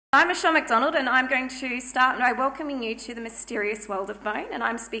I'm Michelle McDonald, and I'm going to start by welcoming you to the mysterious world of bone, and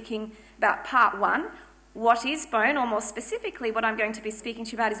I'm speaking about part one, what is bone, or more specifically what I'm going to be speaking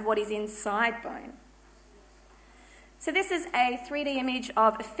to you about is what is inside bone. So this is a 3D image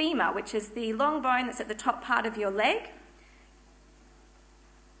of a femur, which is the long bone that's at the top part of your leg.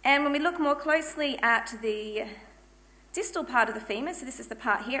 And when we look more closely at the distal part of the femur, so this is the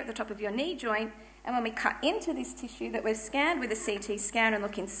part here at the top of your knee joint, and when we cut into this tissue that we've scanned with a CT scan and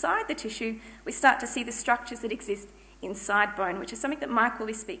look inside the tissue, we start to see the structures that exist inside bone, which is something that Mike will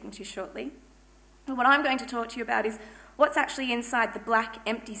be speaking to shortly. And what I'm going to talk to you about is what's actually inside the black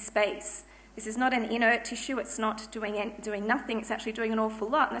empty space. This is not an inert tissue, it's not doing nothing, it's actually doing an awful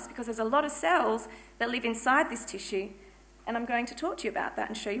lot, and that's because there's a lot of cells that live inside this tissue, and I'm going to talk to you about that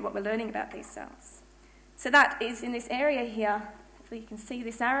and show you what we're learning about these cells. So that is in this area here. You can see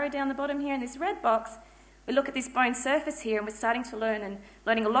this arrow down the bottom here in this red box. We look at this bone surface here and we're starting to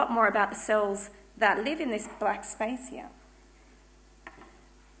learning a lot more about the cells that live in this black space here.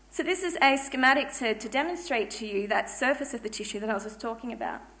 So this is a schematic to demonstrate to you that surface of the tissue that I was just talking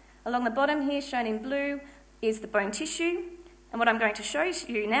about. Along the bottom here, shown in blue, is the bone tissue, and what I'm going to show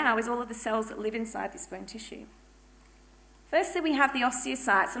you now is all of the cells that live inside this bone tissue. Firstly, we have the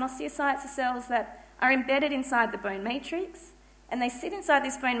osteocytes, and osteocytes are cells that are embedded inside the bone matrix, and they sit inside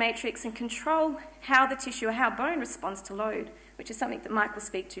this bone matrix and control how the tissue or how bone responds to load, which is something that Mike will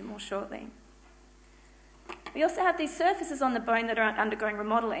speak to more shortly. We also have these surfaces on the bone that are undergoing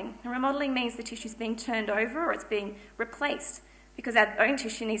remodeling. And remodeling means the tissue is being turned over or it's being replaced, because our bone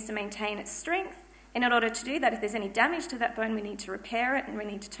tissue needs to maintain its strength, and in order to do that, if there's any damage to that bone, we need to repair it and we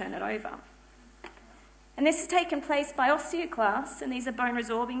need to turn it over. And this has taken place by osteoclasts, and these are bone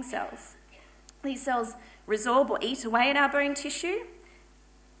resorbing cells. These cells resorb or eat away at our bone tissue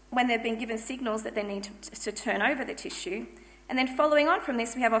when they've been given signals that they need to turn over the tissue. And then following on from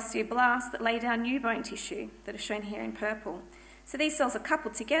this, we have osteoblasts that lay down new bone tissue that are shown here in purple. So these cells are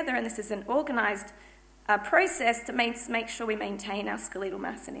coupled together, and this is an organised process to make sure we maintain our skeletal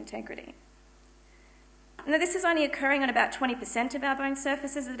mass and integrity. Now, this is only occurring on about 20% of our bone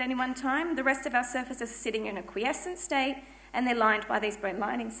surfaces at any one time. The rest of our surfaces are sitting in a quiescent state, and they're lined by these bone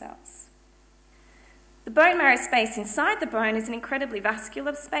lining cells. The bone marrow space inside the bone is an incredibly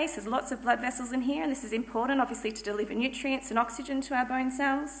vascular space. There's lots of blood vessels in here, and this is important, obviously, to deliver nutrients and oxygen to our bone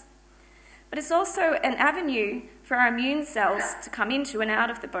cells. But it's also an avenue for our immune cells to come into and out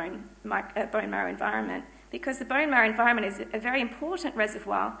of the bone marrow environment, because the bone marrow environment is a very important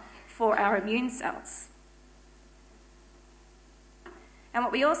reservoir for our immune cells. And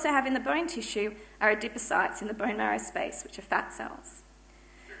what we also have in the bone tissue are adipocytes in the bone marrow space, which are fat cells.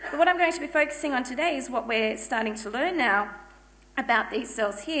 But what I'm going to be focusing on today is what we're starting to learn now about these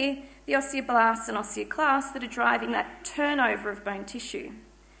cells here, the osteoblasts and osteoclasts that are driving that turnover of bone tissue.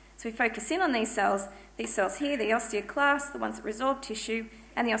 So we focus in on these cells here, the osteoclasts, the ones that resorb tissue,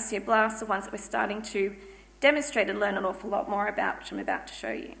 and the osteoblasts, the ones that we're starting to demonstrate and learn an awful lot more about, which I'm about to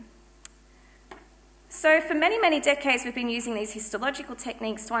show you. So for many, many decades, we've been using these histological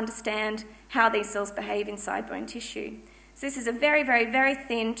techniques to understand how these cells behave inside bone tissue. So this is a very, very, very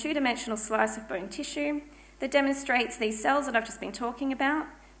thin two-dimensional slice of bone tissue that demonstrates these cells that I've just been talking about.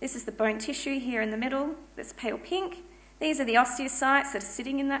 This is the bone tissue here in the middle that's pale pink. These are the osteocytes that are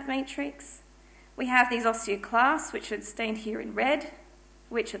sitting in that matrix. We have these osteoclasts, which are stained here in red,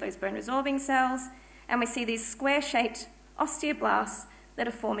 which are those bone resorbing cells. And we see these square-shaped osteoblasts that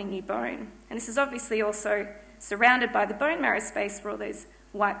are forming new bone. And this is obviously also surrounded by the bone marrow space where all those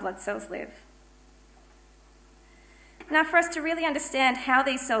white blood cells live. Now, for us to really understand how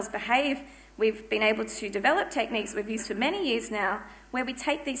these cells behave, we've been able to develop techniques we've used for many years now, where we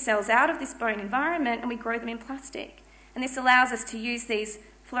take these cells out of this bone environment and we grow them in plastic. And this allows us to use these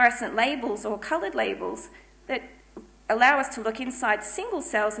fluorescent labels or coloured labels that allow us to look inside single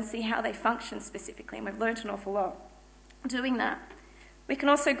cells and see how they function specifically, and we've learnt an awful lot doing that. We can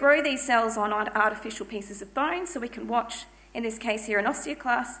also grow these cells on artificial pieces of bone, so we can watch, in this case here, an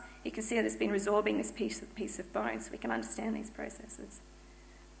osteoclast. You can see that it's been resorbing this piece of bone, so we can understand these processes.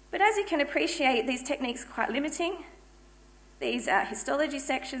 But as you can appreciate, these techniques are quite limiting. These histology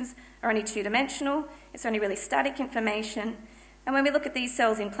sections are only two-dimensional. It's only really static information. And when we look at these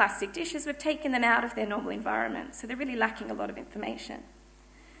cells in plastic dishes, we've taken them out of their normal environment, so they're really lacking a lot of information.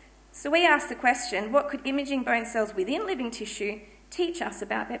 So we asked the question, what could imaging bone cells within living tissue teach us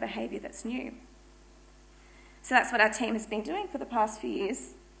about their behaviour that's new? So that's what our team has been doing for the past few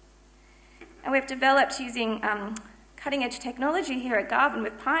years. And we've developed, using cutting-edge technology here at Garvan,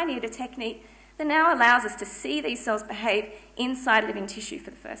 we've pioneered a technique that now allows us to see these cells behave inside living tissue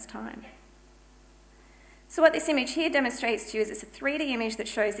for the first time. So what this image here demonstrates to you is it's a 3D image that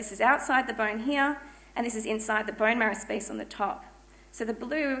shows this is outside the bone here, and this is inside the bone marrow space on the top. So the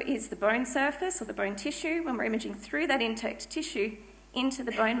blue is the bone surface or the bone tissue when we're imaging through that intact tissue into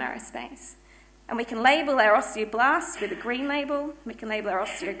the bone marrow space. And we can label our osteoblasts with a green label. We can label our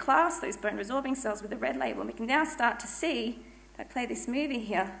osteoclasts, those bone-resorbing cells, with a red label. And we can now start to see, if I play this movie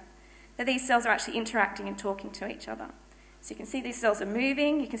here, that these cells are actually interacting and talking to each other. So you can see these cells are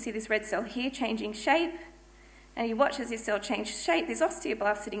moving. You can see this red cell here changing shape. And you watch as this cell changes shape. This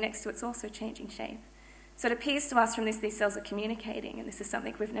osteoblast sitting next to it's also changing shape. So it appears to us from this these cells are communicating, and this is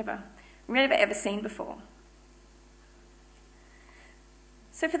something we've never ever seen before.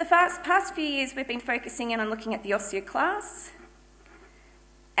 So for the past few years, we've been focusing in on looking at the osteoclasts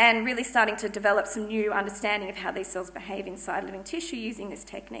and really starting to develop some new understanding of how these cells behave inside living tissue using this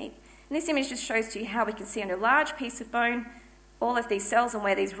technique. And this image just shows to you how we can see on a large piece of bone all of these cells and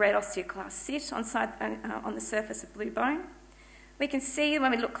where these red osteoclasts sit on the surface of blue bone. We can see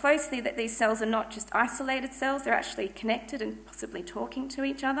when we look closely that these cells are not just isolated cells, they're actually connected and possibly talking to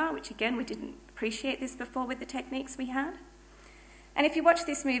each other, which again, we didn't appreciate this before with the techniques we had. And if you watch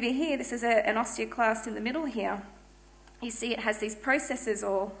this movie here, this is an osteoclast in the middle here. You see it has these processes,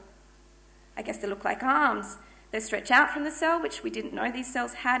 or I guess they look like arms, that stretch out from the cell, which we didn't know these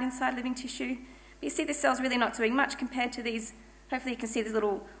cells had inside living tissue. But you see the cell's really not doing much compared to these, hopefully you can see these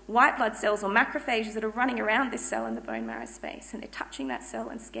little white blood cells or macrophages that are running around this cell in the bone marrow space, and they're touching that cell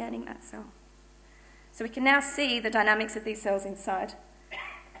and scanning that cell. So we can now see the dynamics of these cells inside.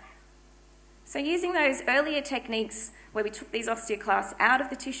 So using those earlier techniques where we took these osteoclasts out of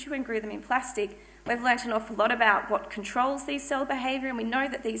the tissue and grew them in plastic, we've learnt an awful lot about what controls these cell behaviour, and we know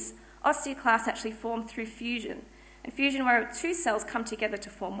that these osteoclasts actually form through fusion. And fusion where two cells come together to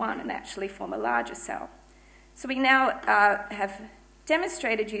form one and actually form a larger cell. So we now have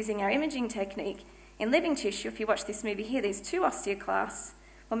demonstrated using our imaging technique in living tissue, if you watch this movie here, these two osteoclasts,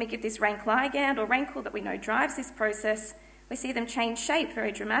 when we give this rank ligand or rankle that we know drives this process, we see them change shape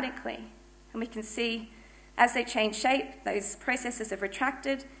very dramatically. And we can see as they change shape, those processes have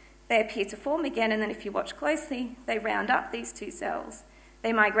retracted, they appear to form again, and then if you watch closely, they round up these two cells.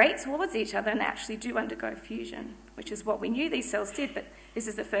 They migrate towards each other and they actually do undergo fusion, which is what we knew these cells did, but this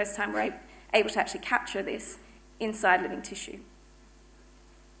is the first time we're able to actually capture this inside living tissue.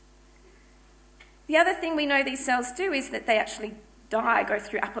 The other thing we know these cells do is that they actually die, go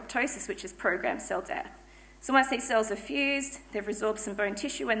through apoptosis, which is programmed cell death. So once these cells are fused, they've resorbed some bone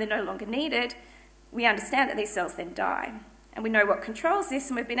tissue and they're no longer needed, we understand that these cells then die. And we know what controls this,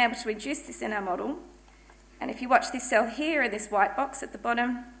 and we've been able to induce this in our model. And if you watch this cell here, in this white box at the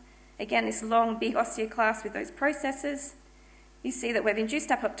bottom, again, this long, big osteoclast with those processes, you see that we've induced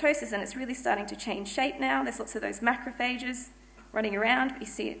apoptosis and it's really starting to change shape now. There's lots of those macrophages running around, but you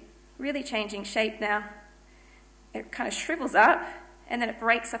see it really changing shape now. It kind of shrivels up, and then it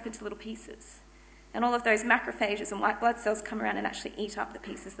breaks up into little pieces. And all of those macrophages and white blood cells come around and actually eat up the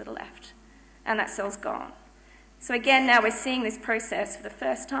pieces that are left. And that cell's gone. So again, now we're seeing this process for the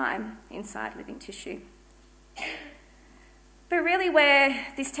first time inside living tissue. But really where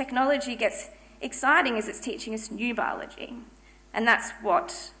this technology gets exciting is it's teaching us new biology. And that's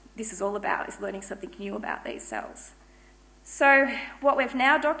what this is all about, is learning something new about these cells. So what we've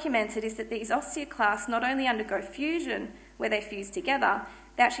now documented is that these osteoclasts not only undergo fusion, where they fuse together,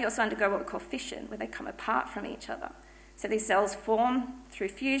 they actually also undergo what we call fission, where they come apart from each other. So these cells form through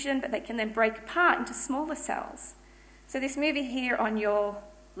fusion, but they can then break apart into smaller cells. So this movie here on your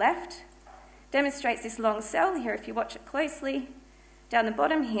left demonstrates this long cell here. If you watch it closely, down the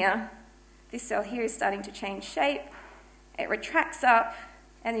bottom here, this cell here is starting to change shape. It retracts up,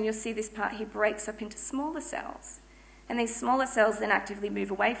 and then you'll see this part here breaks up into smaller cells. And these smaller cells then actively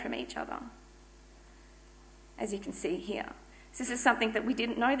move away from each other, as you can see here. So this is something that we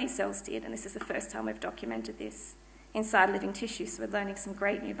didn't know these cells did, and this is the first time we've documented this inside living tissue, so we're learning some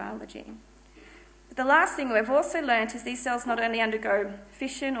great new biology. But the last thing we've also learned is these cells not only undergo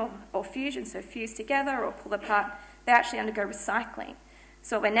fission or fusion, so fuse together or pull apart, they actually undergo recycling.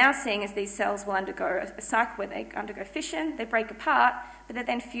 So what we're now seeing is these cells will undergo a cycle where they undergo fission, they break apart, but they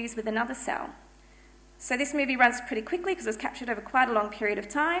then fuse with another cell. So this movie runs pretty quickly because it was captured over quite a long period of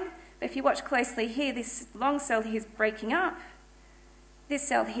time, but if you watch closely here, this long cell here is breaking up. This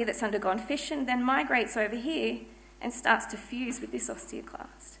cell here that's undergone fission then migrates over here and starts to fuse with this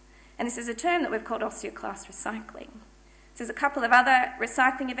osteoclast. And this is a term that we've called osteoclast recycling. So there's a couple of other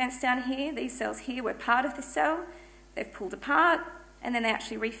recycling events down here. These cells here were part of this cell. They've pulled apart, and then they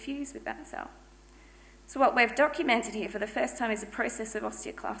actually refuse with that cell. So what we've documented here for the first time is a process of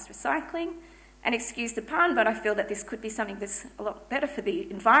osteoclast recycling. And excuse the pun, but I feel that this could be something that's a lot better for the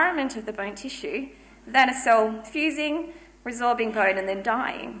environment of the bone tissue than a cell fusing, resorbing bone and then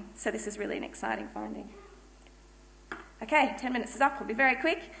dying. So this is really an exciting finding. Okay, 10 minutes is up. I'll be very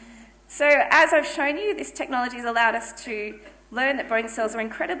quick. So as I've shown you, this technology has allowed us to learn that bone cells are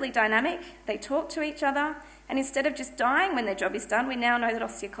incredibly dynamic. They talk to each other, and instead of just dying when their job is done, we now know that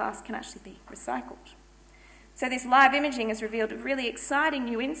osteoclasts can actually be recycled. So this live imaging has revealed really exciting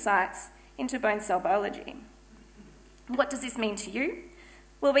new insights into bone cell biology. What does this mean to you?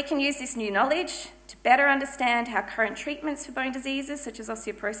 Well, we can use this new knowledge to better understand how current treatments for bone diseases such as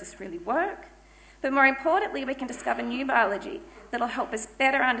osteoporosis really work. But more importantly, we can discover new biology that will help us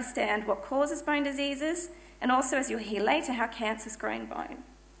better understand what causes bone diseases and also, as you'll hear later, how cancers grow in bone.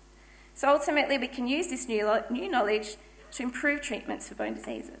 So ultimately, we can use this new knowledge to improve treatments for bone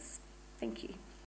diseases. Thank you.